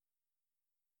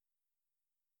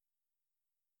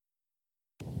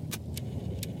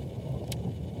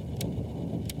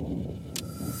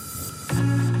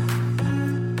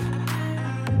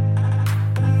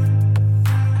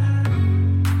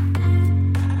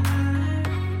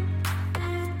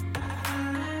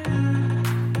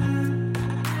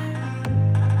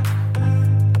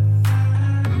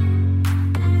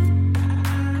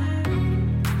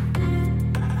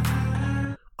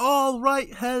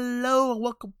right, hello, and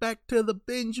welcome back to the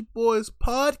Binge Boys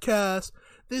podcast.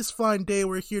 This fine day,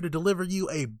 we're here to deliver you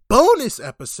a bonus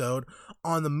episode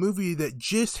on the movie that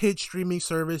just hit streaming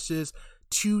services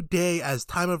today as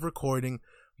time of recording,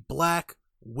 Black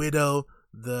Widow,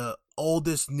 the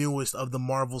oldest, newest of the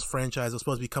Marvel's franchise. It was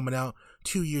supposed to be coming out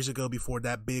 2 years ago before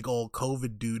that big old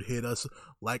COVID dude hit us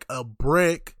like a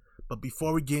brick. But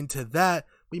before we get into that,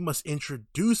 we must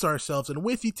introduce ourselves. And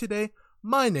with you today,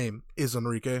 my name is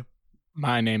Enrique.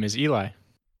 My name is Eli.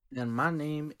 And my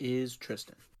name is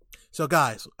Tristan. So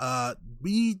guys,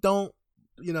 we don't,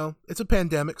 it's a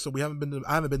pandemic, so I haven't been to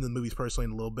the movies personally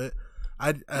in a little bit.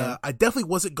 I definitely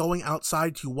wasn't going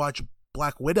outside to watch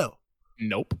Black Widow.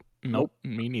 Nope,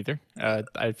 me neither.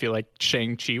 I feel like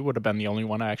Shang-Chi would have been the only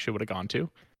one I actually would have gone to.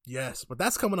 Yes, but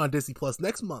that's coming on Disney Plus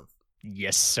next month.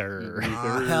 Yes, sir.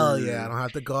 Hell yeah, I don't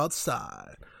have to go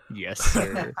outside. Yes,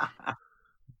 sir.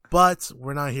 But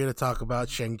we're not here to talk about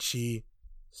Shang-Chi,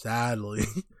 sadly.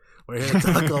 We're here to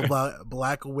talk about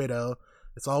Black Widow.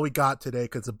 It's all we got today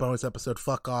because it's a bonus episode.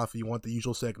 Fuck off if you want the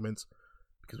usual segments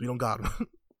because we don't got them.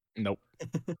 Nope.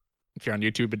 If you're on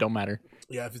YouTube, it don't matter.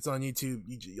 Yeah, if it's on YouTube,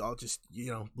 y'all just,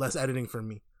 less editing for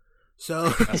me. So,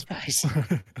 that's nice.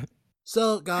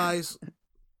 So, guys,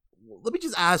 let me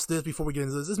just ask this before we get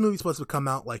into this. This movie's supposed to come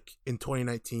out like in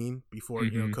 2019 before,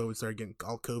 COVID started getting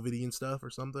all COVID-y and stuff or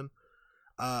something.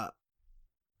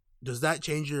 Does that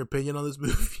change your opinion on this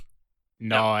movie?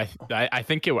 No, I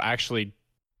think it actually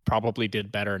probably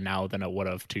did better now than it would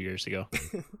have 2 years ago.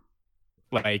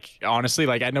 Like, honestly,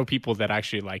 like I know people that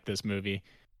actually like this movie.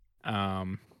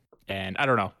 And I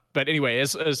don't know. But anyway,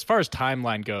 as far as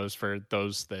timeline goes, for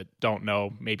those that don't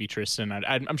know, maybe Tristan,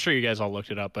 I'm sure you guys all looked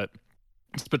it up, but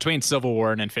it's between Civil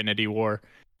War and Infinity War.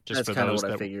 That's kind of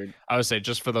what I figured. I would say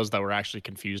just for those that were actually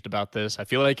confused about this. I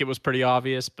feel like it was pretty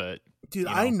obvious, but... Dude,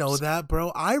 I know that,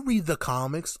 bro. I read the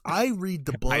comics. I read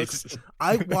the books.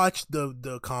 I watch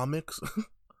the comics.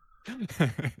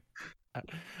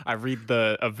 I read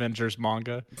the Avengers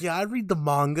manga. Yeah, I read the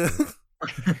manga.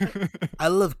 I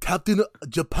love Captain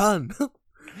Japan.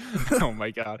 Oh my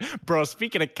god. Bro,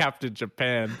 speaking of Captain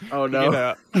Japan, oh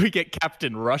no, we get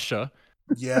Captain Russia.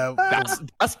 Yeah,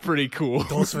 that's pretty cool.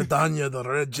 Do Svidanya, the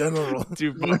Red General.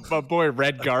 Dude, my boy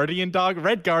Red Guardian, dog.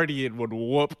 Red Guardian would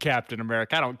whoop Captain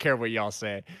America. I don't care what y'all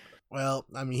say. Well,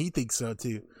 I mean, he thinks so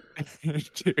too.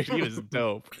 Dude, he was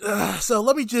dope. So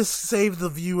let me just save the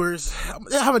viewers.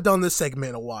 I haven't done this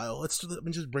segment in a while. Let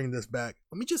me just bring this back.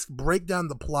 Let me just break down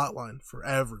the plot line for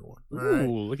everyone. Ooh, right?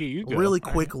 Look at you go. Really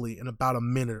quickly in about a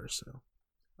minute or so.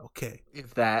 Okay.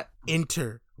 If that.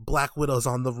 Enter Black Widow's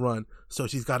on the run, so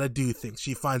she's got to do things.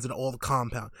 She finds an old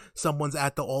compound. Someone's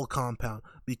at the old compound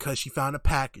because she found a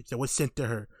package that was sent to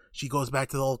her. She goes back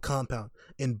to the old compound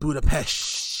in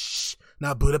Budapest,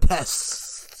 not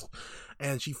Budapest,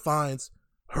 and she finds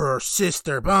her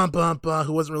sister,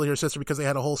 who wasn't really her sister because they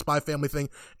had a whole spy family thing.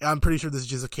 I'm pretty sure this is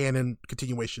just a canon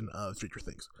continuation of Stranger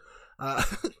Things.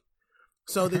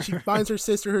 So then she finds her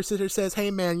sister. Her sister says, "Hey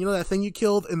man, you know that thing you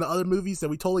killed in the other movies that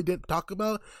we totally didn't talk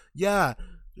about? Yeah,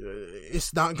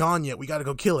 it's not gone yet. We got to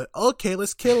go kill it. Okay,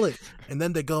 let's kill it." And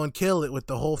then they go and kill it with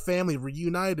the whole family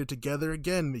reunited together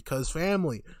again because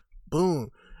family.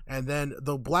 Boom. And then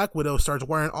the Black Widow starts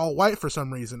wearing all white for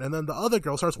some reason. And then the other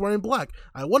girl starts wearing black.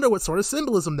 I wonder what sort of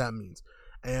symbolism that means.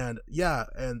 And yeah,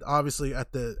 and obviously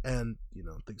at the end,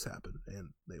 things happen and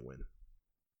they win.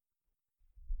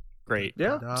 Great.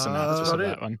 Yeah. Synopsis of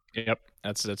that one. Yep.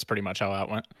 That's pretty much how that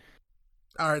went.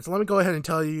 All right, so let me go ahead and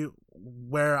tell you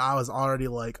where I was already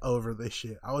like over this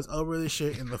shit. I was over this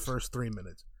shit in the first 3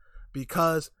 minutes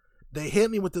because they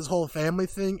hit me with this whole family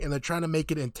thing and they're trying to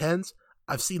make it intense.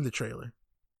 I've seen the trailer.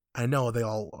 I know they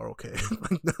all are okay.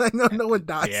 I know no one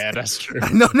dies. Yeah, that's true.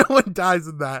 I know no one dies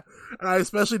in that. And I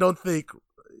especially don't think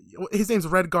his name's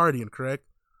Red Guardian, correct?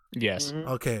 Yes. Mm-hmm.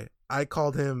 Okay. I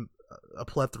called him a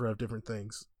plethora of different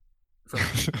things. From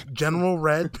General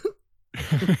Red,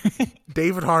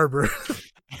 David Harbour,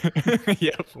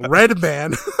 yep. Red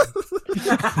Man,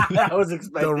 I was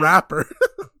expecting the rapper.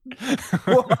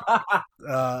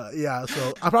 Yeah,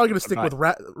 so I'm probably gonna stick with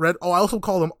Red. Oh, I also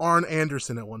called him Arn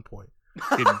Anderson at one point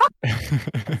because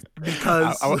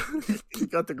he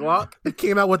got the Glock. He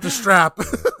came out with the strap.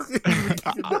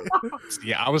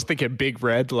 Yeah, I was thinking Big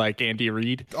Red, like Andy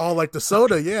Reid. Oh, like the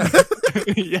soda, yeah.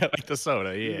 Yeah, like the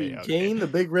soda, yeah. Kane, the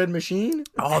Big Red Machine.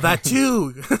 Oh, that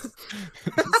too.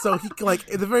 So he like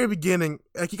at the very beginning,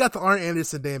 like he got the Arn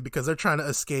Anderson name because they're trying to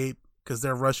escape because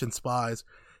they're Russian spies.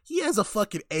 He has a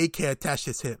fucking AK attached to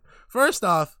his hip. First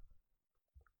off,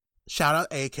 shout out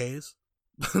AKs,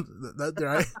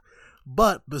 right?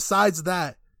 But besides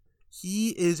that, he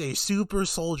is a super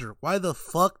soldier. Why the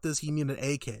fuck does he need an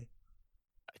AK?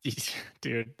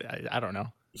 Dude, I don't know.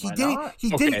 He Why didn't. not?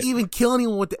 He Okay. didn't even kill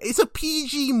anyone with. It's a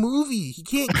PG movie. He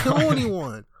can't kill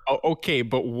anyone. Oh, okay,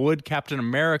 but would Captain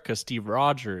America, Steve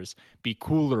Rogers, be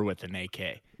cooler with an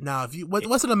AK? Now, if you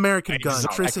what's an American gun,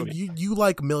 Exactly. Tristan? You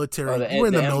like military? Oh, You were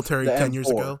in the M- military the 10 years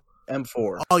M4. ago.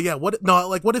 M4. Oh yeah, what? No,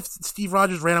 like what if Steve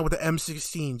Rogers ran out with the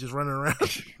M16, just running around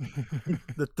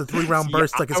the 3-round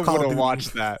burst like it's I Call would of have Duty.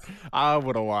 watched that. I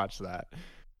would have watched that.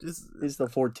 Just, It's the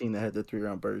 14 that had the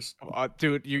 3-round burst.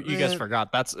 Dude, you guys Man,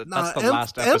 forgot. That's nah, the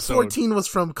last episode. M14 was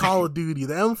from Call of Duty.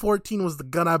 The M14 was the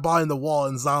gun I buy in the wall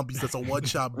in Zombies. That's a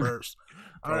one-shot burst.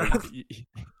 All Bro, right.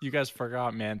 you guys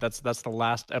forgot, man. That's the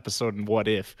last episode in What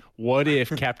If. What if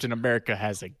Captain America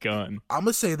has a gun? I'm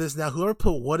gonna say this now. Whoever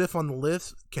put "What If" on the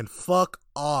list can fuck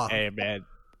off. Hey, man.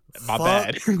 My fuck,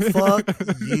 bad.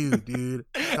 fuck you, dude.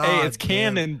 Hey, God it's damn.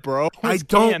 canon, bro. I It's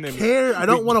don't canon. care. I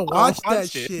don't We want to watch all that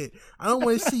watch it. shit. I don't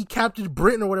want to see Captain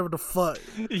Britain or whatever the fuck.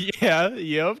 Yeah,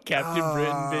 yep. Captain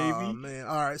Britain, Oh, baby. man.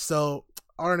 All right. So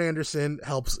Arn Anderson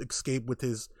helps escape with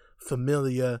his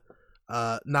familia,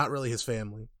 not really his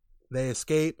family. They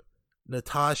escape.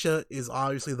 Natasha is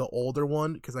obviously the older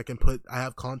one because I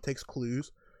have context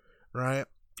clues, right?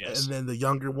 Yes. And then the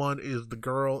younger one is the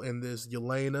girl in this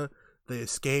Yelena. They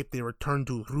escape. They return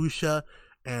to Russia.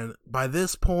 And by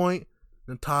this point,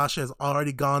 Natasha has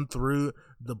already gone through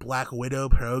the Black Widow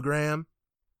program.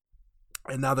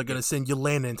 And now they're going to send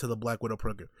Yelena into the Black Widow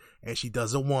program. And she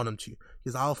doesn't want them to.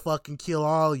 Because I'll fucking kill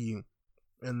all of you.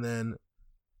 And then,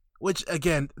 which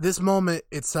again, this moment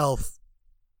itself,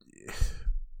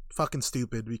 fucking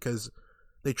stupid because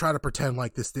they try to pretend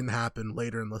like this didn't happen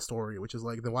later in the story, which is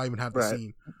like, then why even have the Right.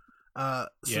 scene?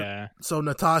 Yeah. So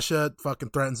Natasha fucking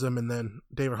threatens him, and then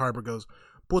David Harbour goes,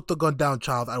 "Put the gun down,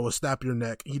 child. I will snap your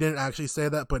neck." He didn't actually say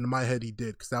that, but in my head he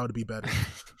did, because that would be better.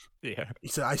 Yeah. He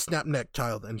said, "I snap neck,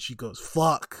 child," and she goes,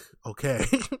 "Fuck, okay."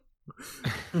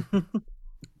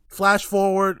 Flash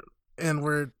forward, and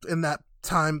we're in that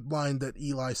timeline that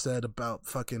Eli said about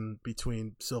fucking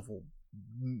between Civil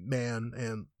Man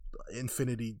and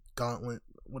Infinity Gauntlet,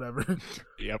 whatever.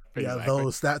 Yep. Yeah,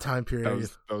 Exactly. that time period.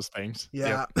 Those things.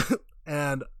 Yeah. Yep.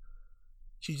 And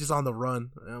she's just on the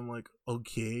run. And I'm like,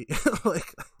 okay.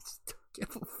 Like, I still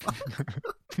give a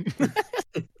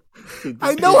fuck. Dude,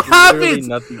 I this know kid what is literally happens.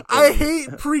 nothing for I me. hate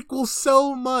prequels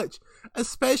so much.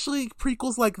 Especially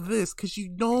prequels like this, because you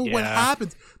know what Yeah.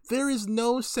 happens. There is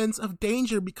no sense of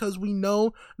danger because we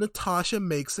know Natasha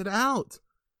makes it out.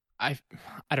 I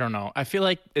don't know. I feel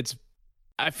like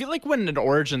when an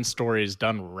origin story is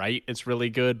done right, it's really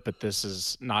good, but this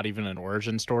is not even an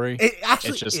origin story. It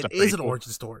actually just it a is an prequel.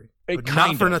 origin story, It but not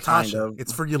kind for of, Natasha. kind of.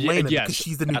 It's for Yelena yes, because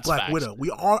she's the new that's Black facts. Widow.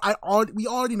 We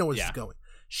already know where this is Yeah. going.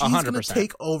 She's gonna 100%.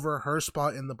 take over her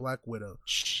spot in the Black Widow,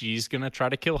 She's gonna try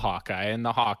to kill Hawkeye in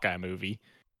the Hawkeye movie.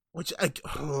 which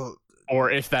Or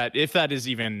if that is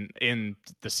even in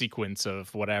the sequence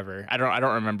of whatever. I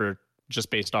don't remember just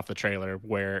based off the trailer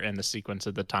where in the sequence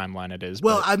of the timeline it is.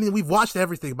 well, but I mean, we've watched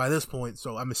everything by this point,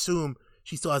 so I'm assuming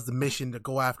she still has the mission to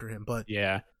go after him. But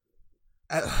yeah.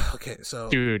 okay, so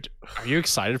Dude, are you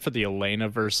excited for the Elena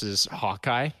versus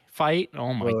Hawkeye fight?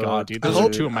 Oh my god, dude. I Those are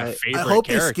hope- two of my I favorite I hope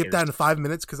characters. they skip that in 5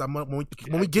 minutes because I'm when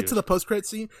we get to dude. the post credit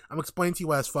scene, I'm explaining to you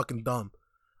why it's fucking dumb.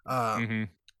 Mhm.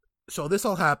 So this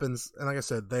all happens, and like I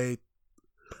said,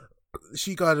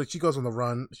 she goes on the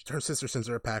run. Her sister sends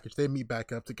her a package. They meet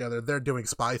back up together. They're doing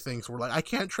spy things. We're like, I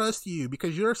can't trust you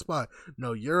because you're a spy.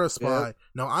 No, you're a spy. Yep.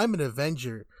 No, I'm an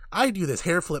Avenger. I do this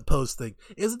hair flip pose thing.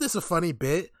 Isn't this a funny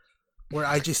bit where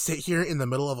I just sit here in the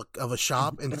middle of a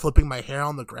shop and flipping my hair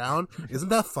on the ground? Isn't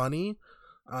that funny?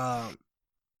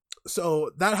 So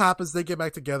that happens. They get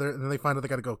back together, and then they find out they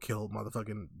got to go kill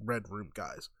motherfucking Red Room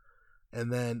guys.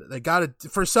 And then they got to,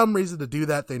 for some reason, to do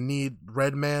that, they need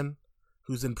Redman,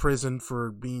 who's in prison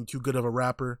for being too good of a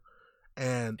rapper.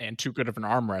 And And too good of an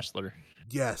arm wrestler.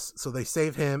 yes, so they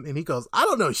save him, and he goes, I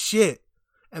don't know shit.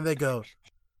 And they go,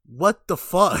 what the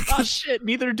fuck? Oh shit,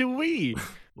 neither do we.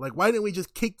 Like, why didn't we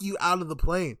just kick you out of the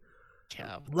plane?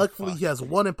 Yeah. what the Luckily, fuck? he has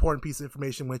one important piece of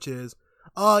information, which is,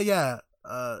 oh yeah,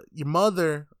 your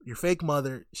mother, your fake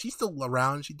mother, she's still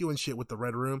around. She's doing shit with the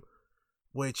Red Room,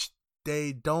 which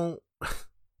they don't.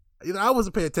 Either I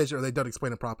wasn't paying attention, or they don't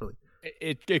explain it properly.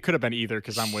 It could have been either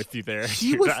because I'm with you there.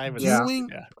 She dude. was I was- doing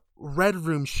yeah. Red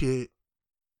Room shit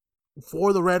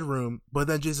for the Red Room, but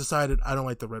then just decided I don't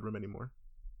like the Red Room anymore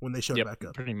when they showed Yep, it back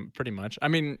up. pretty much. I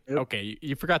mean, Yep. okay,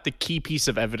 you forgot the key piece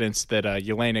of evidence that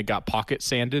Yelena got pocket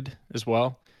sanded as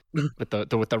well with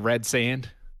the red sand.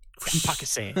 Pocket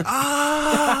sand.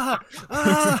 ah,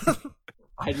 ah.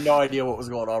 I had no idea what was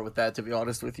going on with that, to be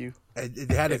honest with you. And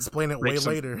they had to explain it way breaks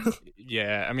him. later.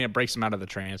 Yeah, I mean, it breaks him out of the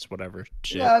trance, whatever.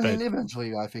 Shit, Yeah, I but- mean,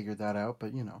 eventually I figured that out,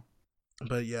 but you know.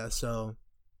 But yeah, so,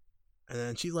 and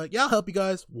then she's like, "Yeah, I'll help you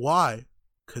guys." Why?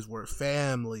 Because we're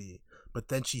family. But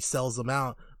then she sells them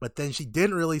out. But then she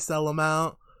didn't really sell them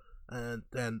out, and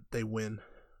then they win.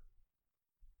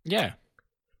 yeah.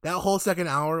 That whole second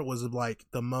hour was like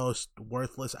the most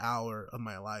worthless hour of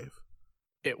my life.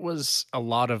 It was a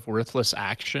lot of worthless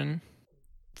action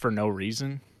for no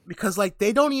reason. Because like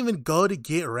they don't even go to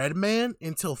get Redman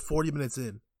until 40 minutes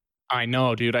in. I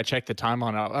know, dude. I checked the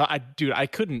timeline out. I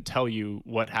couldn't tell you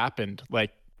what happened. Like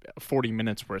 40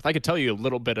 minutes worth. I could tell you a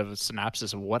little bit of a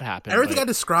synopsis of what happened. Everything but- I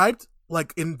described,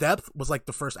 like in depth, was like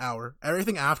the first hour.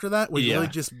 Everything after that was Yeah. really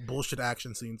just bullshit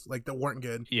action scenes, like that weren't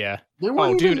good. yeah, There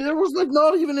weren't dude. even, there was like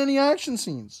not even any action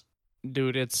scenes.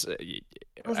 dude. It's.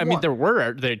 was I mean,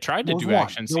 one. they tried to There was do one.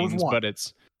 action There was scenes, one. but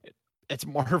it's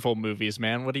Marvel movies,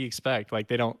 man. What do you expect? Like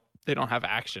they don't have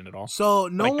action at all. So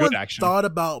no Like, good one action. thought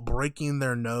about breaking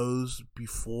their nose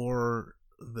before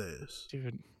this.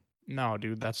 Dude, no,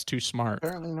 dude. That's too smart.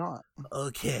 Apparently not.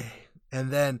 Okay. And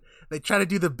then they try to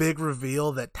do the big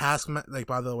reveal that like,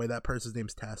 by the way, that person's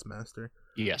name's Taskmaster.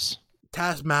 Yes.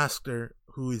 Taskmaster,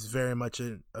 who is very much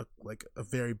a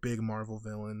very big Marvel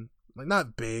villain. Like,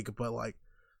 not big, but like,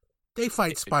 they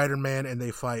fight Spider-Man and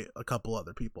they fight a couple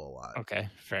other people a lot. Okay.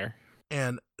 Fair.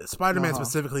 And Spider-Man Uh-huh.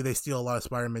 specifically, they steal a lot of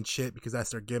Spider-Man shit because that's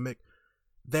their gimmick.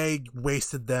 They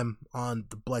wasted them on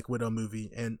the Black Widow movie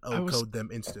and O-code them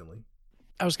instantly.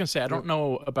 I was gonna say I don't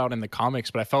know about in the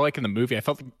comics, but I felt like in the movie, I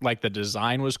felt like the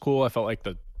design was cool. I felt like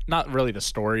not really the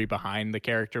story behind the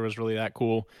character was really that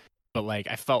cool, but like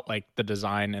I felt like the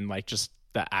design and like just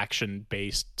the action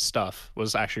based stuff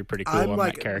was actually pretty cool I'm on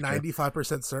like that character.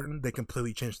 95% certain they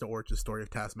completely changed the origin story of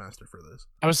Taskmaster for this.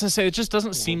 I was gonna say it just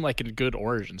doesn't seem like a good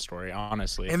origin story,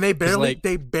 honestly. And they 'Cause,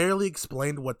 barely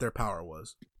explained what their power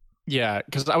was. Yeah,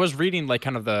 because I was reading like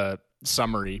kind of the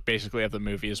summary basically of the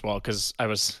movie as well, because I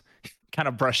was kind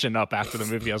of brushing up after the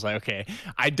movie. I was like, okay,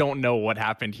 I don't know what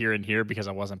happened here and here because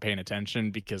I wasn't paying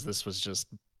attention because this was just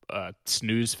a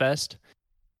snooze fest.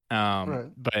 Right.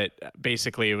 But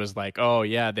basically it was like, oh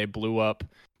yeah, they blew up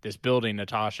this building,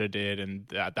 Natasha did, and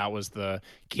that was the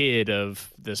kid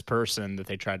of this person that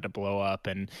they tried to blow up,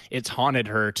 and it's haunted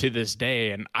her to this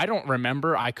day. And I don't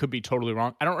remember, I could be totally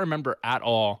wrong, I don't remember at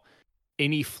all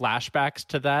any flashbacks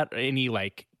to that, any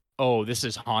like, oh, this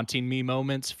is haunting me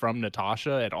moments from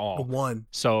Natasha at all. One.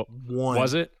 So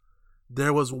was it?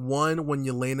 There was one when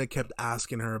Yelena kept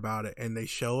asking her about it, and they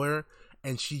show her,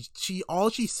 and she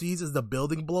all she sees is the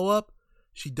building blow up.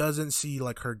 She doesn't see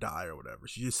like her die or whatever.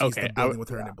 She just sees Okay, the building with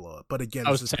her and it blow up. But again,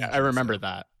 I this was is saying, PG, I remember so-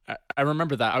 that. I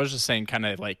remember that. I was just saying, kind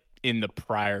of like in the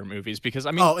prior movies, because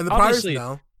I mean, Oh, in the prior obviously,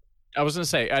 no. I was gonna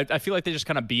say, I feel like they just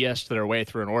kind of BS'd their way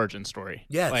through an origin story.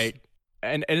 Yes. Like,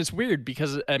 and it's weird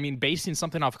because I mean, basing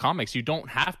something off comics, you don't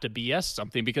have to BS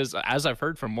something because, as I've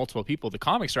heard from multiple people, the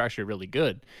comics are actually really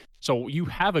good. So you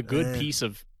have a good Eh. piece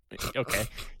of, okay,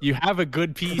 you have a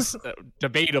good piece,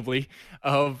 debatably,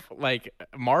 of like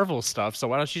Marvel stuff. So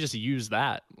why don't you just use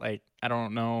that? Like, I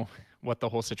don't know what the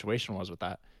whole situation was with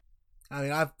that. I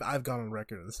mean, I've gone on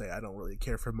record and say I don't really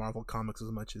care for Marvel comics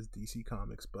as much as DC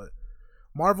comics, but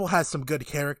Marvel has some good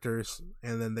characters,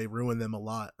 and then they ruin them a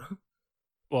lot.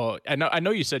 Well, I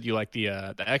know you said you like the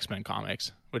X-Men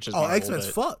comics, which is Oh, Marvel, X-Men's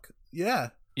but- fuck. Yeah.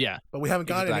 yeah, But we haven't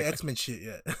got any Exactly. X-Men shit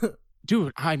yet.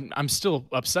 dude, I'm still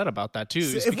upset about that too.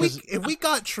 It's if because if we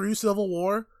got true Civil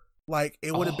War, like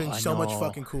it would have Oh, been I so much know.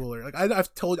 fucking cooler. Like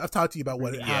I've talked to you about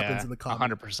what happens in the comic.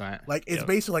 100%. Like it's Yep.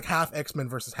 basically like half X-Men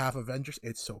versus half Avengers.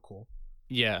 It's so cool.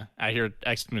 Yeah, I hear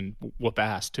X-Men whoop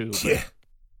ass too. But Yeah.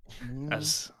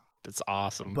 that's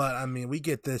awesome. But I mean, we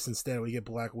get this instead. We get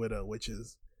Black Widow, which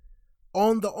is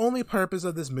on the only purpose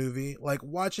of this movie. Like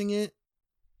watching it,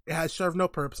 it has served no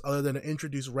purpose other than to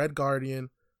introduce Red Guardian.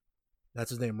 That's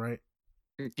his name, right?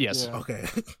 Yes, Yeah. Okay.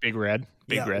 Big Red,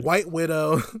 Big yeah, Red. White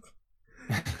Widow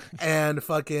and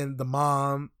fucking the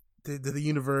mom to the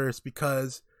universe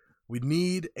because we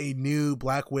need a new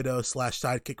Black Widow /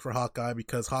 sidekick for Hawkeye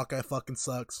because Hawkeye fucking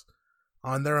sucks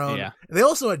on their own. Yeah. And they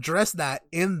also address that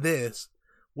in this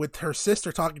with her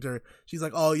sister talking to her. She's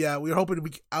like, "Oh yeah, I was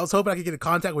hoping I could get in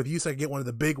contact with you so I could get one of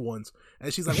the big ones."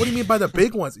 And she's like, "What do you mean by the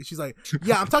big ones?" And she's like,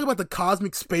 "Yeah, I'm talking about the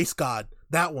cosmic space god,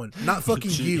 that one, not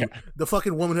fucking you, Yeah. the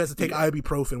fucking woman who has to take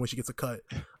ibuprofen when she gets a cut."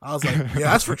 I was like,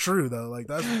 "Yeah, that's for true though. Like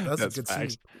that's a good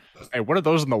facts. scene." Hey, what are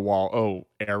those on the wall? Oh,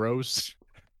 arrows.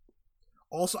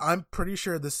 Also, I'm pretty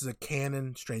sure this is a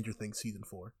canon Stranger Things season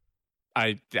 4.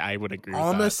 I would agree. All I'm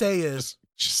with gonna that. say is,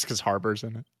 Just because Harbor's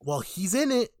in it. well, he's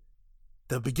in it.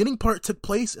 The beginning part took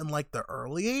place in like the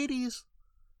early 80s.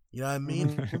 You know what I mean?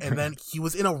 Mhm. And then he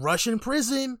was in a Russian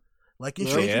prison, like in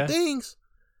Yeah. Stranger Yeah. Things.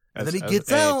 And then he That's- gets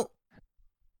hey, out.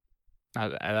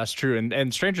 That's true.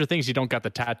 And Stranger Things, you don't got the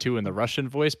tattoo in the Russian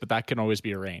voice, but that can always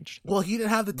be arranged. Well, he didn't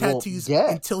have the Well, tattoos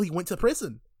yeah. until he went to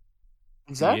prison.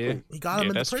 Exactly. He got him Yeah, in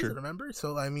the that's prison, true. remember?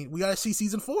 So, I mean, we got to see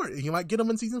season 4. He might get him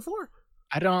in season 4.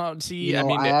 I don't see. You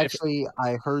know, I mean,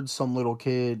 I heard some little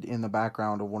kid in the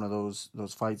background of one of those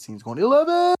fight scenes going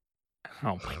 11.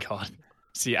 oh my god.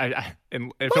 See, and if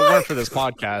it weren't for this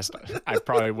podcast, I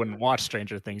probably wouldn't watch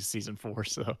Stranger Things season 4.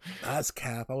 So, That's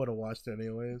cap. I would have watched it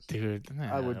anyways. dude,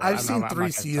 I would- I've I'm seen not 3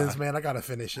 gonna seasons, talk. man. I got to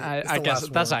finish it. It's I the guess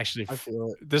last that's one. actually. I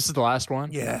feel it. This is the last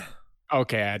one. Yeah.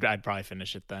 Okay, I'd probably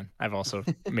finish it then. I've also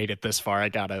made it this far. I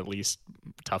gotta at least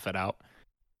tough it out.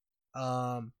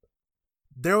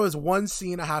 There was one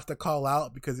scene I have to call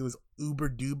out because it was uber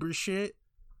duper shit.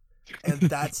 And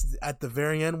that's at the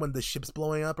very end when the ship's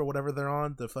blowing up or whatever they're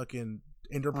on, the fucking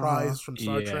Enterprise from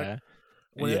Star Trek.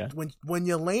 Yeah. When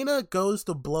Yelena goes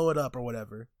to blow it up or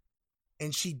whatever,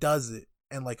 and she does it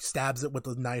and like stabs it with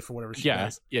a knife or whatever she Yeah.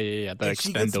 does, The and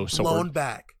she gets extendo blown sword.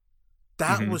 back.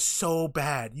 That Mhm. was so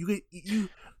bad. You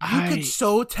I- could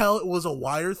so tell it was a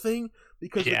wire thing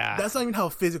because Yeah. that's not even how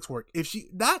physics work. If she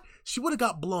would have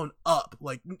got blown up,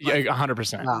 like Yeah,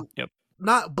 100%. Nah. Yep.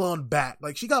 not blown back.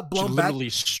 Like she got She blown back.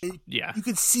 literally. Yeah. You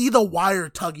could see the wire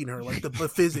tugging her, like the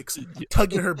physics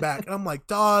tugging her back. And I'm like,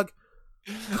 dog,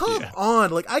 come Yeah. on.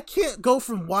 Like I can't go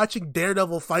from watching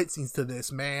Daredevil fight scenes to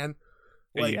this, man.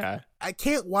 Like Yeah. I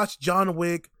can't watch John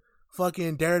Wick,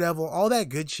 fucking Daredevil, all that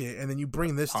good shit, and then you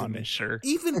bring this to me. Punisher.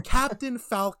 Even Captain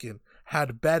Falcon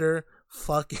had better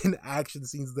fucking action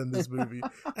scenes than this movie.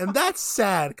 And that's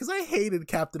sad because I hated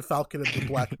Captain Falcon and the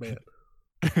Black Man.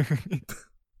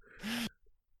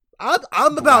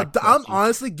 I'm Black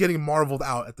honestly getting marveled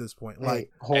out at this point. Hey,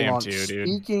 Like hold I am on. too,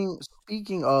 dude.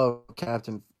 Speaking of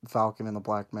Captain Falcon and the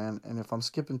Black Man, and if I'm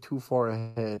skipping too far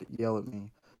ahead, yell at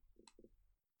me.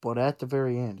 But at the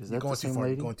very end, is you're that going the too same far.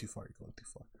 lady? You're going too far. You're going too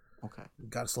far. Okay. You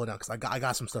gotta slow down because I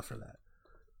got some stuff for that.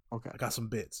 Okay. I got some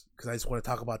bits because I just want to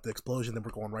talk about the explosion. Then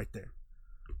we're going right there.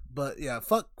 But yeah,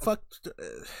 fuck.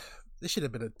 This should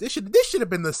have been this should have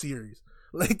been the series.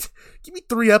 Like, give me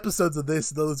 3 episodes of this.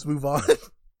 Then let's move on.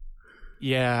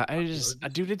 Yeah,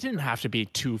 dude, it didn't have to be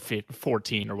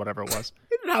 2:14 or whatever it was.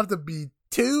 It didn't have to be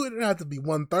 2. It didn't have to be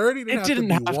 1:30. It didn't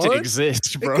have to 1.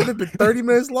 exist, It bro. could have been 30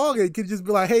 minutes long. It could just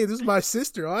be like, hey, this is my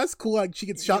sister. Oh, that's cool. Like, she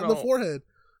gets shot in the forehead.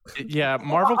 Yeah,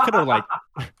 Marvel could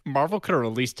have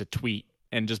released a tweet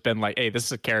and just been like, "Hey, this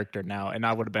is a character now," and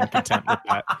I would have been content with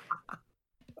that.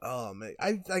 Oh man,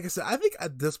 like I said, I think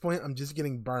at this point I'm just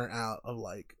getting burnt out of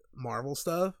like Marvel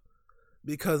stuff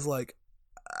because like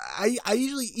I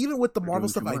usually, even with the You're Marvel doing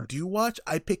stuff too I much. do watch,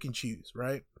 I pick and choose,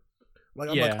 right? Like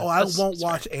I'm Yeah, like, oh, I that's won't fair.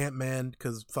 watch Ant-Man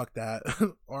because fuck that,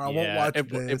 or I won't Yeah, watch it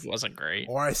this, wasn't great.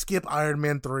 or I skip Iron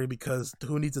Man 3 because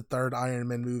who needs a third Iron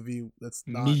Man movie? That's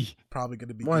not Me. probably going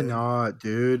to be Why good. not,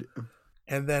 dude?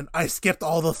 And then I skipped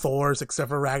all the Thors except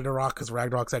for Ragnarok because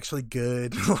Ragnarok's actually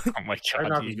good. Like, Oh my god,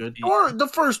 Ragnarok was dude. good. Thor, the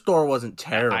first Thor wasn't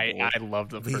terrible. I love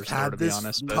the We've first had Thor, to be this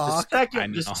honest. But talk. the I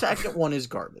second, the know. second one is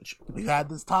garbage. we had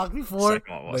this talk before.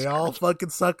 Second one was They all garbage. fucking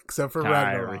suck except for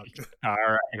Ragnarok. All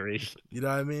right, Reese. You know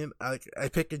what I mean? I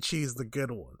pick and choose the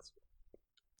good ones.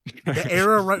 The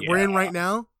era we're in right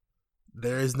now,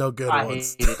 there is no good I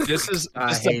ones. hate it. This is I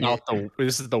this is hate about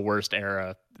this is the worst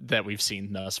era that we've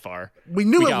seen thus far. We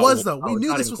knew We it got- was though. We oh, knew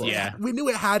not this even was. close. Yeah. We knew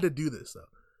it had to do this though.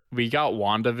 We got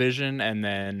WandaVision, and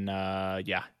then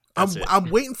yeah, that's it. I'm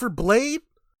waiting for Blade.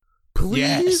 Please,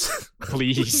 Yes,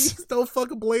 please. don't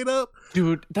fucking Blade up.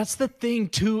 Dude, that's the thing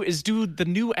too. Is the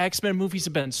new X-Men movies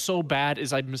have been so bad.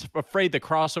 Is I'm afraid the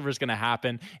crossover is gonna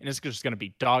happen, and it's just gonna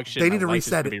be dog shit. They My need to life is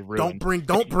reset gonna it. be ruined.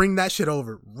 Don't bring that shit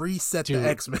over. Reset Dude, the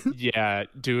X-Men. Yeah,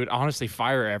 dude. Honestly,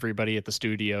 fire everybody at the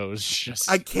studios.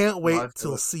 Just I can't wait I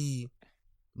feel to it. see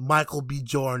Michael B.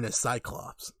 Jordan as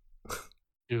Cyclops.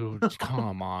 dude,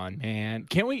 come on, man.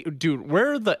 Can't we, dude?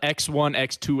 Where are the X1,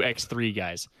 X2, X3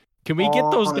 guys? Can we get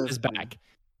those guys Honestly. back?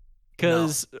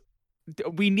 Because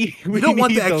we need. You We don't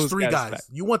want the need those X3 guys. back.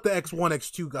 You want the X1,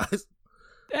 X2 guys.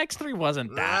 X3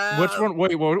 wasn't that. Which Uh, one?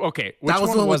 Wait, okay. Which That was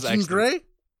one the one was with Jean X3? Grey.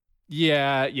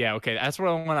 Yeah, okay. That's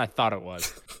what one I thought it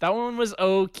was. That one was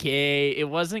okay. It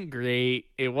wasn't great.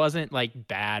 It wasn't like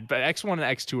bad, but X1 and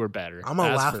X2 are better. I'm gonna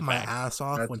That's laugh for my fact. ass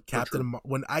off That's when for sure.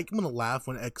 I'm gonna laugh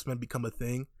when X-Men become a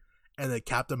thing, and then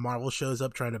Captain Marvel shows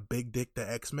up trying to big dick the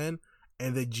X-Men,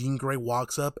 and then Jean Grey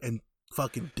walks up and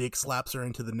fucking dick slaps her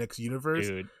into the next universe.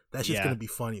 Dude. That shit's yeah. gonna be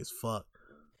funny as fuck.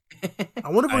 I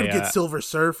wonder if we're gonna I, get Silver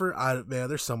Surfer. Man,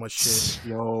 there's so much shit.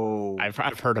 Yo, I've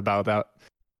heard about that.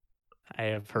 I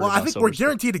have heard. Well, I about think Silver we're Surfer.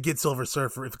 guaranteed to get Silver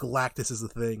Surfer if Galactus is a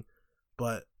thing,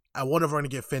 but I wonder if we're gonna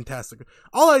get fantastic.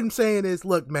 All I'm saying is,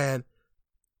 look, man,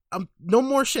 no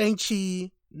more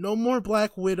Shang-Chi, no more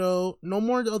Black Widow, no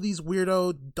more of these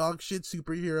weirdo dog shit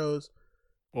superheroes.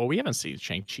 Well, we haven't seen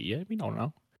Shang-Chi yet. We don't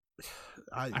know.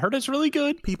 I I heard it's really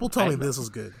good. people told me this was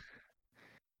good.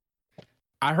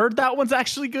 I heard that one's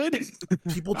actually good.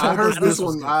 People I told heard us this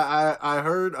was one. good. I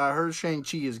heard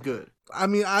Shang-Chi is good. I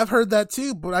mean, I've heard that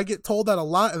too, but I get told that a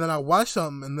lot, and then I watch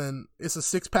something, and then it's a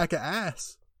 6-pack of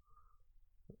ass.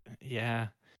 Yeah.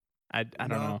 I don't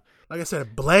No. know. Like I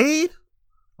said, Blade.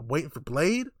 I'm waiting for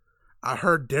Blade. I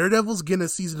heard Daredevil's getting a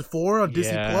season 4 on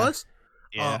Disney Yeah. Plus.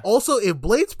 Yeah. Also, if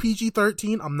Blade's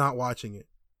PG-13, I'm not watching it.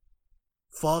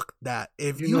 Fuck that.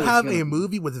 If You you know it's have gonna a be.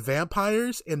 movie with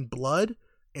vampires and blood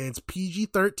and it's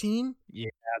PG-13, Yeah,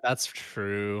 that's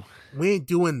true. we ain't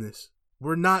doing this.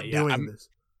 We're not Yeah, doing this.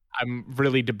 I'm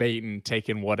really debating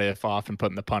taking What If off and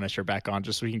putting the Punisher back on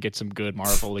just so we can get some good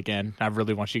Marvel again. I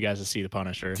really want you guys to see the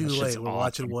Punisher. Too That shit's late. We're awesome.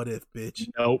 watching What If, bitch.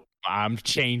 Nope. I'm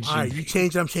changing. All right, you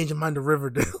change it. I'm changing mine to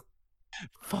Riverdale.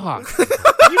 Fuck.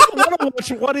 You don't want to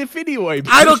watch What If anyway.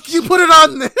 I don't. bitch. You put it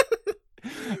on there.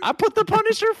 I put the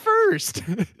Punisher first.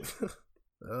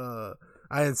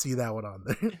 I didn't see that one on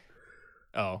there.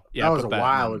 Oh, yeah. that I was a put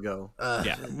while in. ago.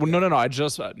 Yeah. Well, no. I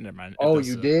just never mind. Oh, That's,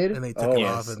 you did? And they took oh, it I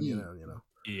off, and see. you know.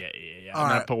 Yeah. All I'm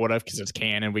gonna right. put What If because it's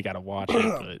canon. We gotta watch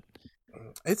it.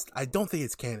 But I don't think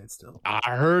it's canon still.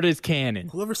 I heard it's canon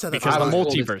Whoever said that. because I the was told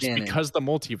it's multiverse. canon. Because the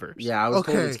multiverse. Yeah, I was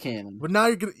told Okay. it's canon. But now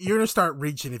you're gonna start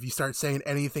reaching if you start saying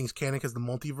anything's canon because the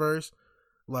multiverse,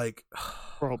 like,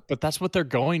 Bro, but that's what they're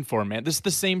going for, man. This is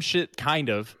the same shit, kind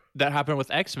of, that happened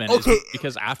with X-Men. Okay.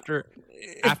 Because after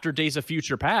Days of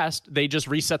Future Past, they just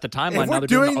reset the timeline. if Now we're they're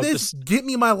doing oh, this, get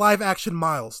me my live action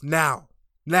Miles now.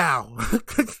 Now,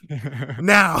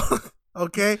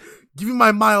 okay. Give me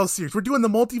my Miles series. We're doing the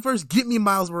multiverse. Get me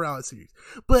Miles Morales series.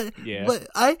 But Yeah.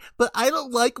 but I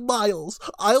don't like Miles.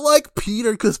 I like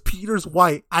Peter because Peter's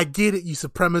white. I get it, you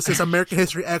supremacist American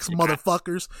History X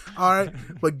motherfuckers. All right,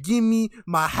 but give me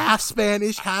my half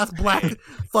Spanish, half black,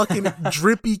 fucking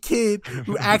drippy kid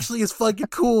who actually is fucking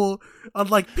cool,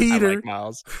 unlike Peter.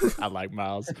 I like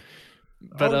Miles.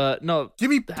 But no, Give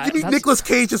me that's- Nicolas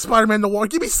Cage as Spider-Man Noir.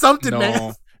 Give me something,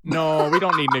 man. No, we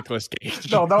don't need Nicolas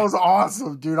Cage. No, that was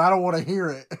awesome, dude. I don't want to hear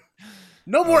it.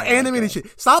 No more Oh my animated God.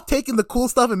 shit. Stop taking the cool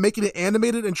stuff and making it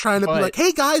animated and trying to be But- like,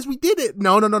 "Hey guys, we did it."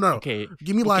 No. Okay,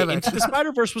 Give me live Into action. the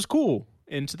Spider-Verse was cool.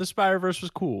 Into the Spider-Verse was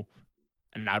cool.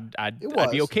 And I'd be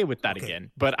was. okay with that Okay.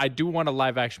 again. But I do want a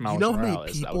live action Miles You know how many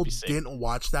Morales. That people would be sick. didn't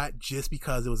watch that just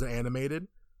because it was animated?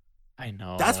 I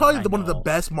know. That's probably I one of the know.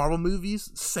 best Marvel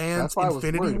movies sans That's why I was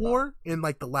Infinity worried about War in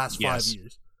like the last Yes. 5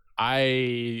 years.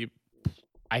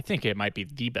 I think it might be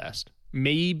the best.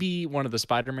 Maybe one of the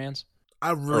Spider-Mans.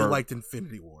 I really Or- liked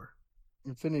Infinity War.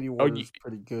 Infinity War you- is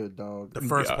pretty good, dog. The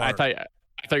first I part.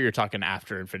 thought you were talking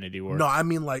after Infinity War. No, I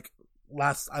mean like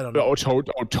I don't know.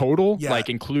 Total? Yeah. Like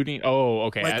including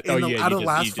okay. Like out out of the you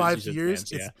last just 5 said years,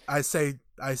 Vans, yeah. I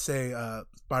say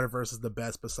Spider-Verse is the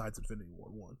best besides Infinity War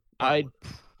 1. I'd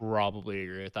probably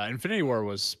agree with that. Infinity War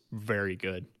was very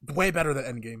good. Way better than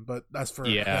Endgame, but that's for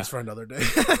another day.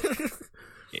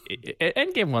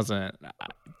 Endgame wasn't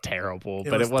terrible,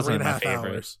 but was it wasn't 3.5 my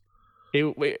favorite. hours.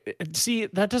 See,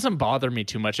 that doesn't bother me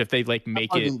too much if they like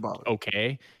make it fucking bother.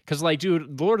 okay. Because like,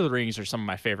 dude, Lord of the Rings are some of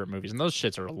my favorite movies, and those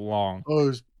shits are long.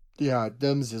 Oh, yeah,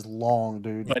 them's is long,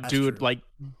 dude. But That's dude, true. like,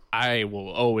 I will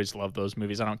always love those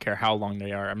movies. I don't care how long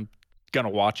they are. I'm gonna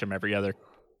watch them every other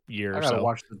year I or gotta so.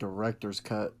 watch the director's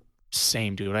cut.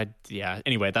 Same, dude.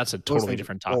 Anyway, that's a Those totally things are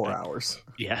different 4 topic. hours.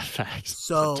 Yeah, facts.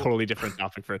 So- It's a totally different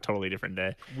topic for a totally different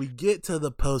day. We get to the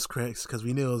post credits because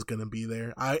we knew it was gonna be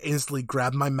there. I instantly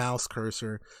grabbed my mouse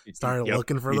cursor, started Yep,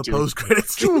 looking for me the too. post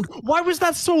credits. Dude, why was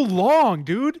that so long,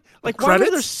 dude? Like, why were there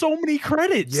credits? so many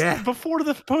credits? Yeah. Before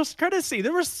the post-credit scene,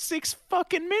 there were 6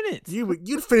 fucking minutes.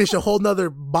 You'd finish a whole nother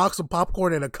box of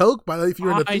popcorn and a Coke by if you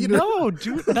were in the I theater. know,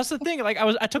 dude. That's the thing. Like,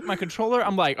 I took my controller.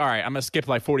 I'm like, all right, I'm gonna skip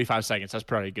like 45 seconds. That's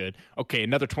probably good. Okay,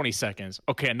 another 20 seconds.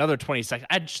 Okay, another 20 seconds.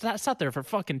 I just sat there for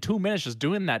fucking 2 minutes just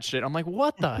doing that shit. I'm like,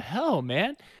 what the hell,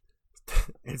 man?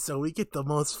 And so we get the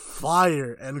most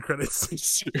fire end credits.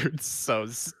 Dude, it's so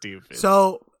stupid.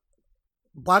 So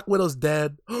Black Widow's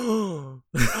dead.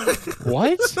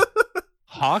 What?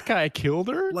 Hawkeye killed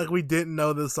her? Like we didn't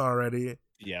know this already.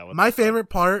 Yeah. what My the fuck? favorite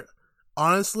part,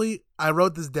 honestly, I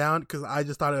wrote this down because I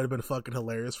just thought it would have been fucking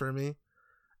hilarious for me,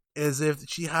 is if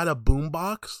she had a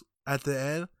boombox at the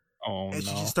end Oh and she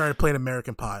no. just started playing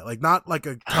American Pie, like not like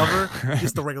a cover,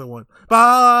 just the regular one.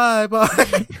 Bye bye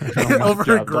Oh my over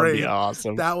her God, that'd be grave.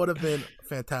 awesome. That would have been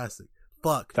fantastic.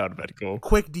 Fuck. That would have been cool.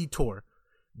 Quick detour.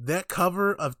 That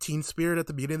cover of Teen Spirit at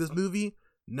the beginning of this movie,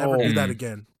 never Oh. do that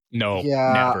again. No,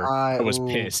 Yeah, never. I was oh,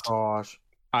 pissed. gosh.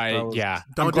 Yeah.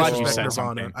 I'm Don't glad you disrespect said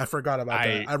Nirvana. something. I forgot about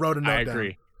that. I wrote a note I down.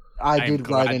 agree. I I'm did write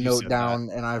glad a you note said down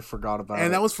and I forgot about it.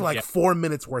 And that was for like Yeah. 4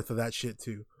 minutes worth of that shit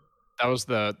too. That was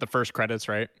the first credits,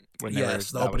 right? When they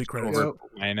Yes, were the opening was credits. over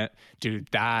playing it. Dude,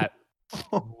 that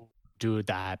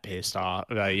pissed off.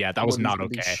 Yeah, that was Someone needs not to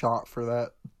be okay. shot for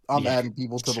that. I'm Yeah. adding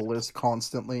people to the list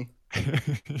constantly.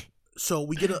 So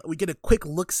we get a quick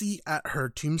look see at her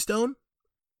tombstone.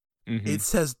 Mhm. It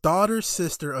says daughter,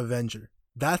 sister, Avenger.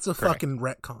 That's a Correct. fucking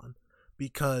retcon.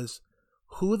 Because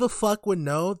who the fuck would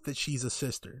know that she's a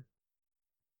sister?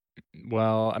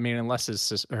 Well, I mean, unless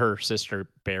her sister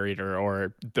buried her,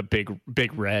 or the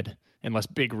big red, unless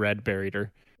Big Red buried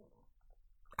her.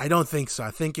 I don't think so.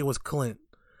 I think it was Clint.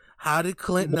 How did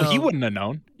Clint Well, know? he wouldn't have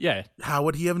known. Yeah, How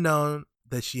would he have known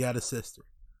that she had a sister?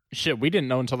 shit, we didn't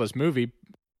know until this movie.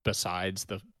 Besides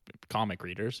the comic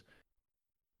readers,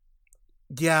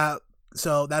 Yeah,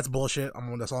 so that's bullshit.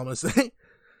 That's all I'm gonna say.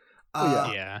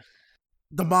 yeah.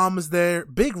 The mom was there.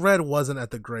 Big Red wasn't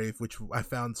at the grave, which I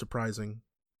found surprising.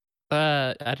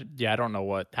 I don't know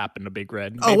what happened to Big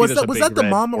Red. Oh, Maybe was there's a that Big the Red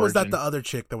mom, or was that origin. the other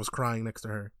chick that was crying next to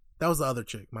her? That was the other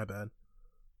chick. My bad.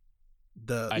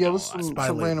 I Yeah, it was don't- some Spy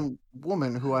Lady. random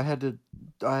woman who I had to.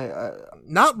 Not that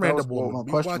was random what woman. my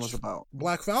We question watched was about.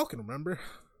 Black Falcon. Remember?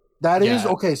 That is Yeah.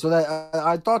 okay. So that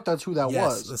I thought that's who that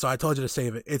Yes. was. So I told you to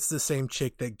save it. It's the same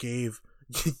chick that gave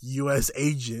U.S.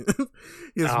 agent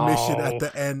his mission Oh. at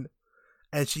the end,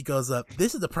 and she goes up.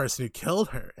 This is the person who killed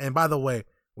her. And by the way,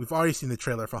 we've already seen the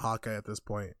trailer for Hawkeye at this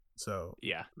point. So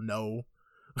Yeah. no,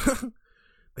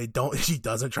 they don't. She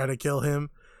doesn't try to kill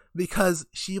him because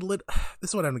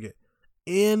this is what I'm gonna get.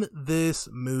 In this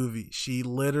movie, she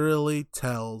literally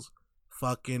tells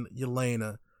fucking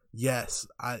Yelena, yes,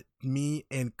 me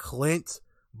and Clint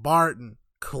Barton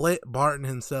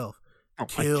himself Oh my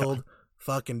killed God.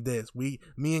 fucking this. Me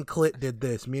and Clint did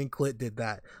this. Me and Clint did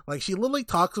that. Like, she literally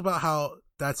talks about how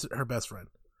that's her best friend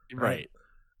Right.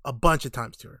 a bunch of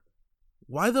times to her.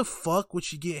 Why the fuck would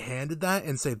she get handed that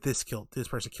and say this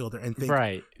person killed her, and think,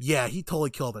 Right. yeah, he totally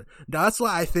killed her? Now, that's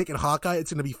why I think in Hawkeye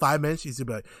it's gonna be 5 minutes. She's gonna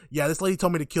be like, yeah, this lady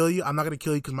told me to kill you. I'm not gonna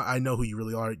kill you because I know who you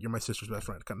really are. You're my sister's best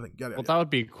friend, kind of thing. Well, that would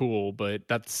be cool, but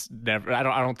that's never. I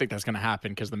don't think that's gonna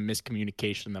happen because the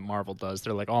miscommunication that Marvel does.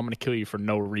 They're like, "Oh, I'm gonna kill you for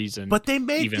no reason." But they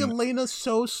make even- Yelena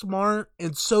so smart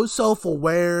and so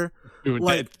self-aware. Dude,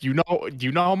 like- you know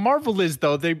how Marvel is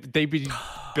though. They be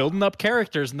building up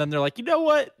characters and then they're like, you know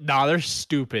what? Nah, they're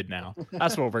stupid now.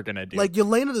 That's what we're gonna do. Like,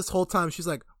 Yelena, this whole time, she's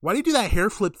like, why do you do that hair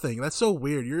flip thing? That's so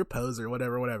weird. You're a poser,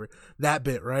 whatever. That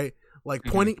bit, right? Like,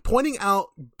 pointing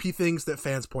out things that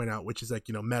fans point out, which is like,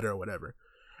 meta or whatever.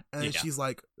 And then she's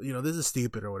like, this is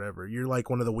stupid or whatever. You're like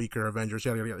one of the weaker Avengers.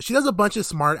 Yada, yada, yada. She does a bunch of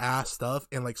smart ass stuff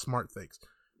and like smart things.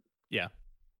 Yeah.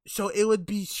 So it would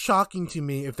be shocking to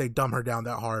me if they dumb her down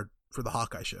that hard for the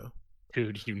Hawkeye show.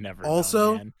 Dude, you never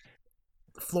Also, know, man.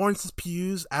 Florence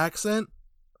Pugh's accent,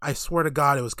 I swear to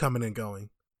God, it was coming and going.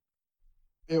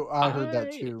 I heard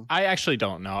that too. I actually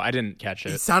don't know. I didn't catch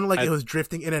It it. sounded like it was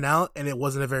drifting in and out, and it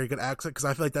wasn't a very good accent, because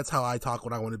I feel like that's how I talk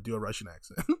when I want to do a Russian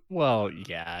accent. Well,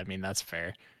 yeah, I mean that's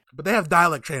fair. But they have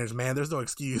dialect trainers, man. There's no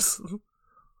excuse.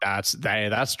 That's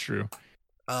true.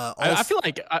 Also, I feel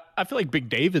like Big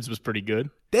David's was pretty good.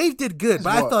 Dave did good, but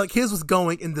I What? felt like his was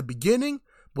going in the beginning.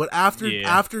 But after,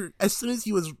 Yeah. as soon as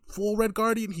he was full Red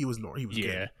Guardian, he was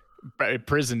Yeah, good.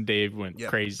 Prison Dave went Yeah,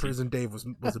 crazy. Prison Dave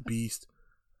was a beast.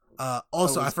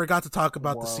 Also, I forgot to talk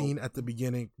about the wild. scene at the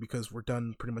beginning because we're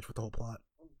done pretty much with the whole plot.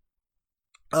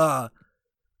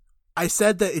 I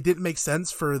said that it didn't make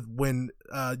sense for when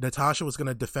Natasha was going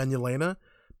to defend Yelena,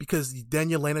 because then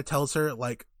Yelena tells her,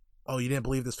 like, oh, you didn't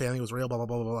believe this family was real, blah, blah,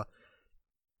 blah, blah, blah.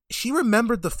 She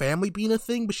remembered the family being a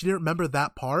thing, but she didn't remember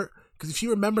that part. Because if she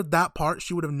remembered that part,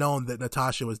 she would have known that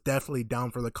Natasha was definitely down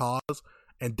for the cause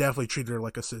and definitely treated her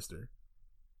like a sister.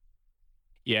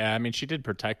 Yeah, I mean she did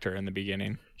protect her in the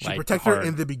beginning. She like, protected her hard.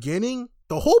 in the beginning.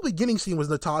 The whole beginning scene was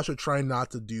Natasha trying not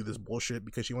to do this bullshit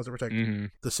because she wants to protect Mhm.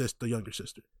 the younger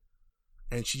sister.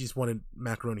 And she just wanted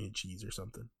macaroni and cheese or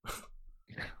something.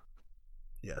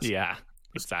 Yes. Yeah,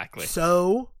 exactly.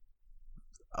 So,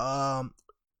 I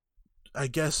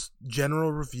guess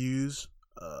general reviews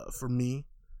for me,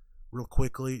 real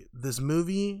quickly. This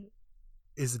movie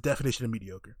is the definition of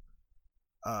mediocre.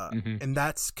 And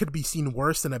that's could be seen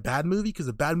worse than a bad movie, because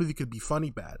a bad movie could be funny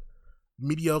bad.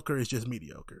 Mediocre is just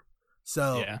mediocre.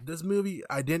 So Yeah. this movie,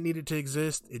 I didn't need it to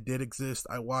exist. It did exist.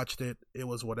 I watched it. It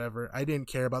was whatever. I didn't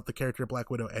care about the character of Black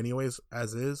Widow anyways,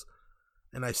 as is.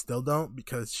 And I still don't,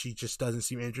 because she just doesn't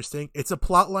seem interesting. It's a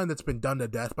plot line that's been done to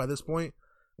death by this point,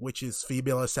 which is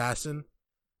female assassin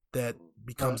that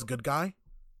becomes good guy.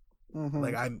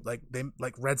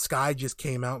 Like Red Sky just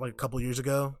came out like a couple years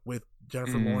ago with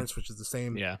Jennifer Lawrence, which is the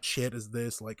same shit as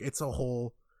this. Like it's a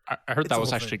whole. I heard that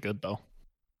was actually good though.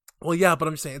 Well, yeah, but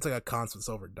I'm just saying it's like a concept that's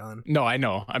overdone. No, I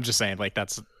know. I'm just saying like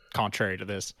that's contrary to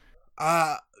this.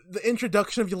 The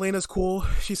introduction of Yelena's cool.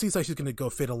 She seems like she's gonna go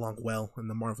fit along well in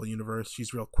the Marvel universe.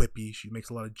 She's real quippy. She makes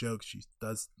a lot of jokes. She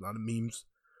does a lot of memes,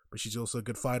 but she's also a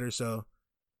good fighter. So,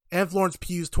 and Florence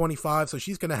Pugh's 25, so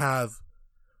she's gonna have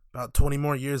about 20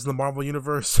 more years in the Marvel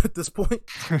universe at this point.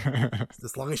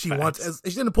 As long as she wants,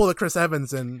 she's gonna pull the Chris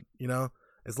Evans, and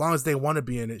as long as they want to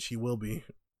be in it, she will be.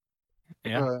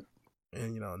 Yeah.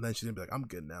 And and then she's gonna be like, I'm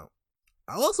good now.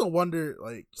 I also wonder,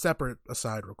 like, separate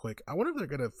aside real quick, I wonder if they're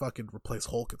gonna fucking replace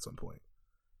Hulk at some point.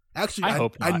 Actually, I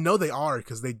hope not. I know they are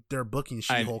because they're booking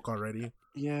She-Hulk already.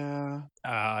 Yeah.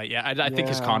 I think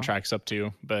his contract's up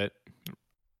too, but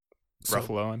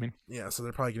Ruffalo, I mean. Yeah, so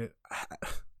they're probably gonna.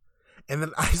 And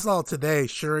then I saw today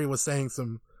Shuri was saying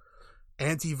some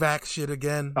anti-vax shit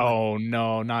again. Oh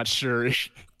no, not Shuri.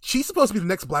 She's supposed to be the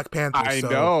next Black Panther. I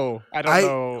know. I don't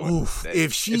know. Oof,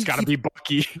 It's gotta be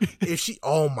Bucky.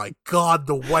 Oh my god,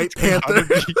 the White Panther.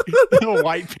 The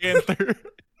White Panther.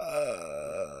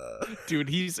 Dude,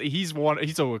 he's a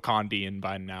Wakandian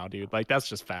by now, dude. Like that's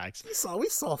just facts. We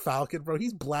saw Falcon, bro.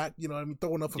 He's black. You know what I mean?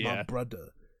 Throwing up about brother.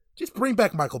 Just bring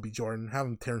back Michael B. Jordan. Have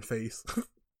him turn face.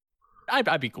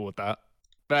 I'd be cool with that.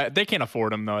 But they can't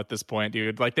afford him though at this point,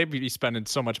 dude. Like they'd be spending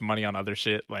so much money on other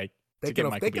shit. Like they can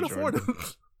afford him.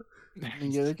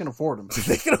 Yeah, they can afford him.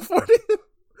 They can afford it.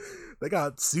 They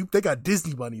got soup. They got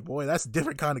Disney money, boy. That's a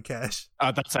different kind of cash.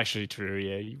 That's actually true.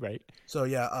 Yeah, you're right. So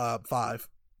 5.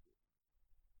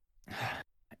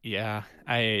 Yeah,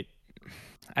 I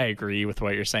agree with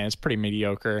what you're saying. It's pretty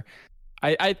mediocre.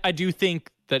 I do think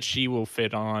that she will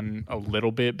fit on a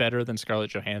little bit better than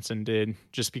Scarlett Johansson did,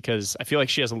 just because I feel like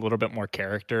she has a little bit more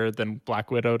character than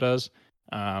Black Widow does.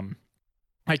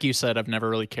 Like you said, I've never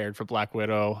really cared for Black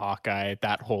Widow, Hawkeye,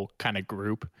 that whole kind of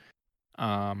group.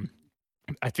 I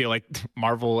feel like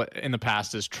Marvel in the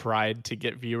past has tried to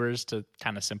get viewers to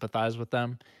kind of sympathize with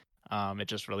them. It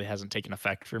just really hasn't taken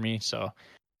effect for me. So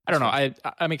I don't know.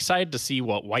 I'm excited to see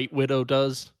what White Widow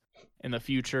does in the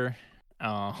future.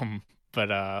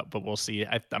 But we'll see.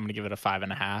 I'm gonna give it a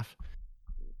 5.5.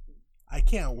 I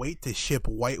can't wait to ship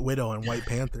White Widow and White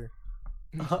Panther.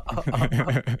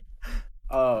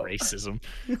 Racism.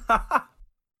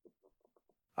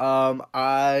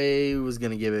 I was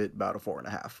gonna give it about a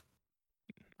 4.5.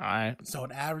 All right. So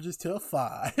it averages to a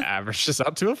 5. Averages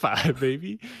up to a 5,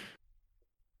 baby.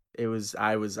 I was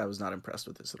not impressed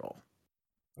with this at all.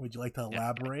 Would you like to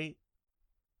elaborate?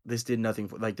 This did nothing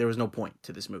for, like, there was no point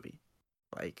to this movie.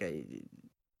 Like,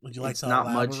 would you like to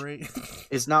elaborate?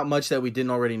 It's not much that we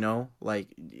didn't already know.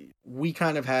 Like, we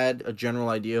kind of had a general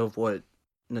idea of what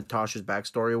Natasha's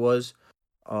backstory was,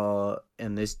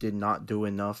 and this did not do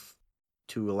enough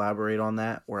to elaborate on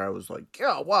that, where I was like,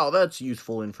 yeah, wow, that's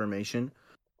useful information.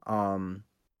 I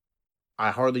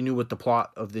hardly knew what the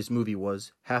plot of this movie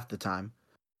was half the time.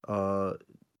 I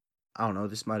don't know,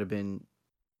 this might have been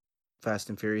Fast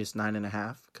and Furious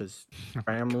 9.5, because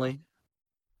family.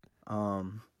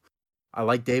 I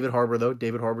like David Harbour though.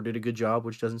 David Harbour did a good job,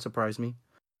 which doesn't surprise me.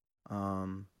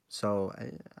 So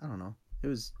I don't know. It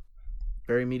was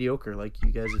very mediocre, like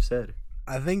you guys have said.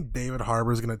 I think David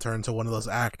Harbour is gonna turn into one of those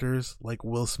actors like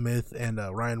Will Smith and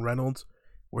Ryan Reynolds,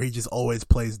 where he just always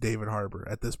plays David Harbour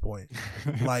at this point.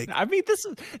 Like, I mean, this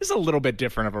is a little bit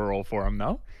different of a role for him,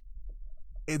 though.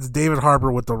 It's David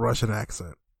Harbour with the Russian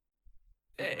accent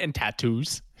and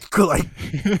tattoos. Like,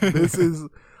 this is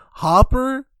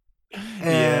Hopper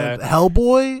and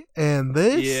Hellboy and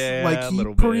this. Like, he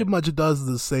pretty much does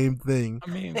the same thing. I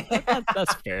mean,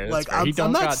 that's fair. Like, fair.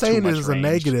 I'm not saying it as a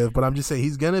negative, but I'm just saying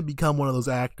he's gonna become one of those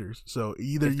actors. So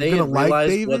either if you're gonna like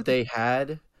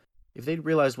David. If they'd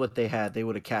realized what they had, they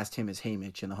would have cast him as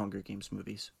Haymitch in the Hunger Games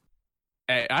movies.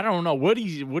 I don't know.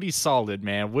 Woody's solid,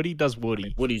 man. Woody does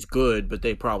Woody. Woody's good, but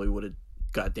they probably would have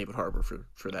got David Harbour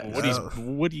for that.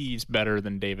 Woody's better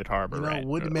than David Harbour, right?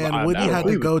 Woody had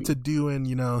to go to doing,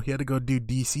 he had to go do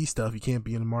DC stuff. You can't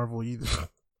be in Marvel either.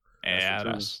 Yeah,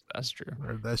 that's true.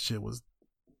 That shit was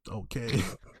okay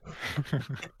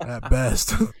at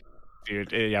best.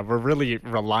 Dude, yeah, we're really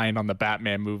relying on the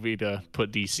Batman movie to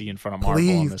put DC in front of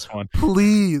Marvel on this one.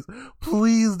 Please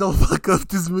don't fuck up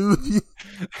this movie.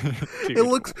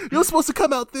 It was supposed to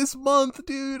come out this month,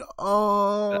 dude.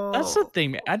 Oh, that's the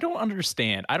thing, man. I don't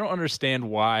understand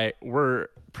why we're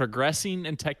progressing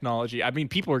in technology. I mean,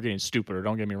 people are getting stupider,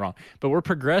 don't get me wrong, but we're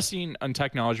progressing in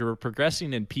technology, we're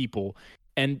progressing in people,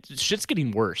 and shit's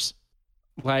getting worse.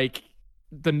 Like,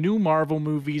 the new Marvel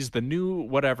movies, the new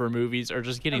whatever movies are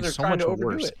just getting they're so trying much to overdo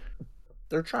worse. it.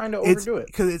 They're trying to It's overdo it.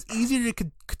 because it's easier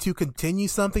to continue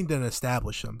something than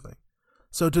establish something.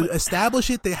 So to establish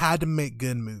it, they had to make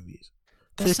good movies.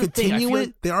 That's To the thing, I continue feel it,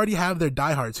 like- they already have their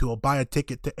diehards who will buy a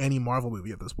ticket to any Marvel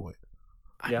movie at this point.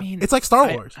 I Yeah. mean, It's like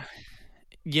Star Wars.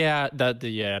 Yeah,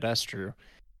 that's true.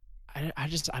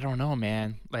 I don't know,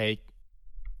 man. Like,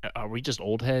 are we just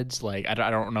old heads? Like, I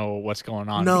don't know what's going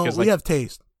on. No, because, we like, have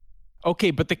taste.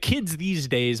 okay, but the kids these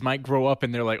days might grow up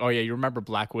and they're like, oh yeah, you remember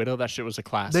Black Widow? That shit was a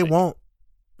classic. They won't.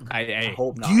 I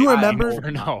hope not. Do you I remember- hope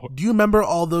not. No. Do you remember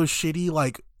all those shitty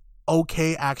like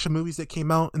okay action movies that came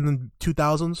out in the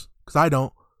 2000s? Because I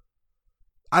don't.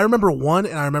 I remember one,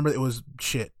 and I remember it was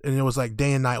shit, and it was like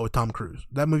Day and Night with Tom Cruise.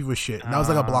 That movie was shit. And that was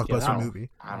like a Yeah, blockbuster that- movie.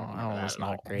 I don't know. It's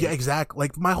not great. Yeah, exactly.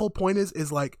 Like my whole point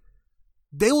is like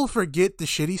they will forget the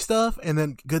shitty stuff, and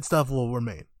then good stuff will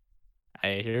remain.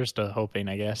 Hey, here's to hoping,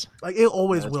 I guess. Like it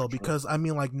always that's will, for sure. because I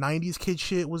mean, like 90s kid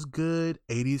shit was good,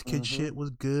 80s kid Mhm. shit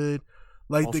was good.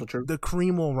 Like Also true. the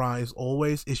cream will rise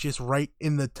always. It's just right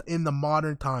in the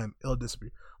modern time it'll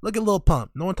disappear. Look at Lil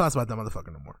Pump. No one talks about that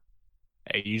motherfucker no more.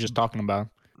 Hey, you just talking about?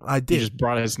 I You did. just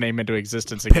brought his name into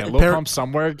existence again. Lil Pump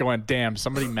somewhere going, damn,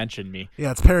 somebody mentioned me.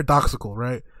 Yeah, it's paradoxical,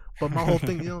 right? But my whole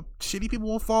thing, shitty people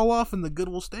will fall off and the good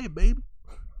will stay, baby.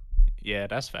 Yeah,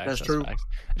 that's facts. That's true. Facts.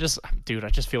 I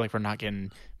just feel like we're not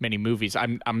getting many movies.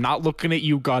 I'm not looking at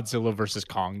you, Godzilla versus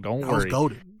Kong. Don't I was worry.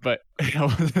 goated. But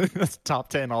that's top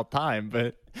 10 all time.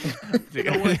 But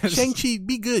Shang-Chi,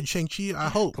 be good, Shang-Chi. I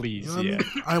hope. Please, You know what yeah. I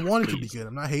mean? I want it to be Please. good.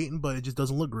 I'm not hating, but it just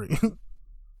doesn't look great.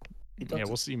 yeah,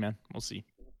 we'll see, man. We'll see.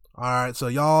 All right, so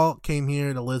y'all came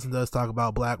here to listen to us talk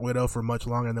about Black Widow for much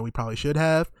longer than we probably should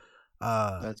have.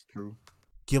 That's true.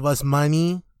 Give us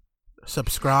money,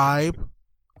 subscribe,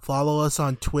 follow us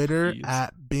on Twitter Jeez.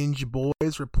 at Binge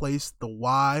Boys. Replace the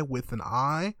Y with an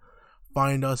I.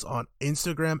 Find us on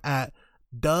Instagram at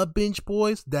The Binge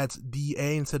Boys. That's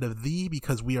DA instead of the,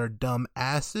 because we are dumb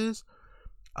asses.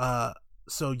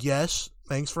 So yes,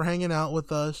 thanks for hanging out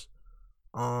with us.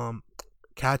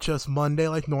 Catch us Monday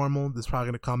like normal. This is probably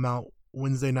gonna come out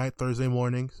Wednesday night, Thursday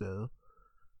morning. So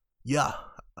yeah,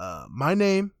 my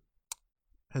name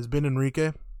has been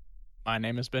Enrique, My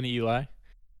name has been Eli.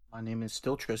 My name is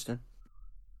still Tristan.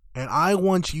 and I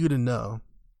want you to know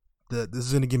that this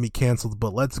is gonna get me canceled.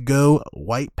 But let's go,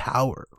 white power.